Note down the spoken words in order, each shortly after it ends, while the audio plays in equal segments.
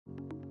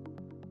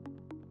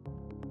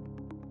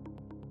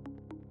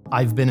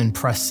I've been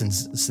impressed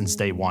since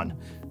day one.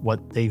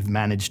 What they've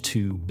managed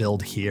to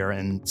build here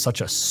in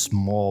such a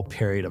small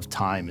period of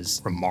time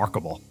is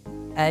remarkable.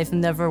 I've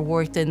never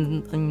worked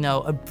in,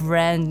 a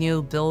brand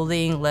new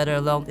building, let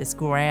alone it's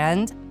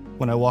grand.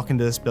 When I walk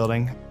into this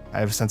building, I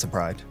have a sense of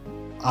pride.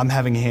 I'm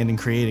having a hand in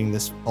creating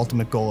this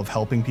ultimate goal of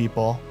helping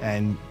people,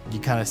 and you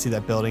kind of see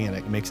that building and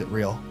it makes it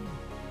real.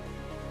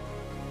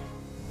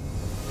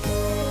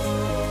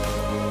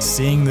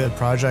 Seeing the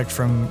project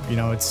from,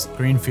 its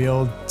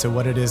greenfield to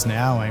what it is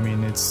now,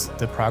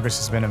 the progress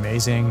has been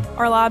amazing.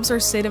 Our labs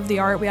are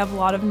state-of-the-art. We have a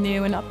lot of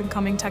new and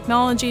up-and-coming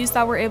technologies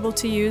that we're able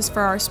to use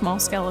for our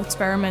small-scale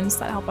experiments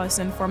that help us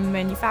inform the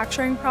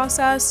manufacturing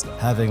process.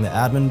 Having the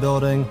admin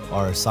building,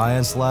 our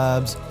science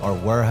labs, our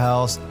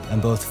warehouse,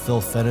 and both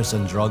fill finish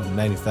and drug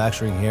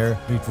manufacturing here,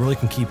 we really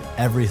can keep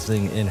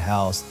everything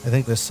in-house. I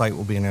think this site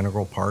will be an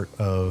integral part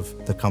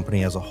of the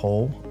company as a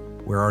whole.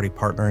 We're already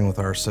partnering with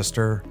our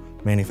sister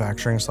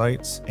manufacturing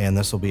sites, and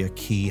this will be a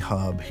key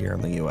hub here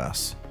in the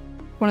U.S.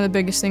 One of the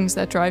biggest things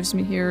that drives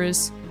me here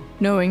is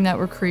knowing that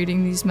we're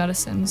creating these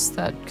medicines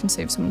that can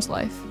save someone's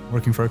life.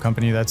 Working for a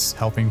company that's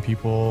helping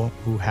people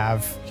who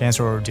have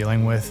cancer or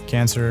dealing with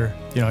cancer,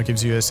 it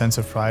gives you a sense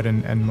of pride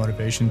and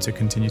motivation to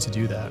continue to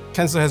do that.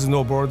 Cancer has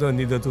no border,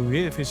 neither do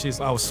we, which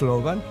is our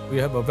slogan. We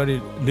have a very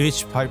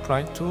rich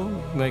pipeline to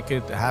make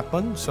it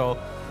happen. So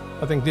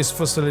I think this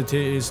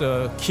facility is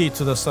a key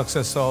to the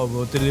success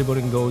of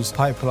delivering those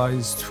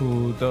pipelines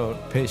to the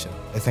patient.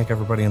 I think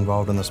everybody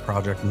involved in this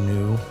project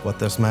knew what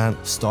this meant.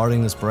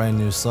 Starting this brand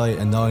new site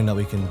and knowing that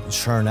we can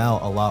churn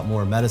out a lot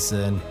more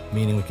medicine,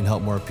 meaning we can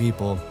help more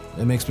people,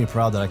 it makes me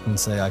proud that I can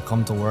say I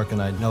come to work and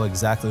I know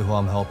exactly who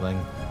I'm helping.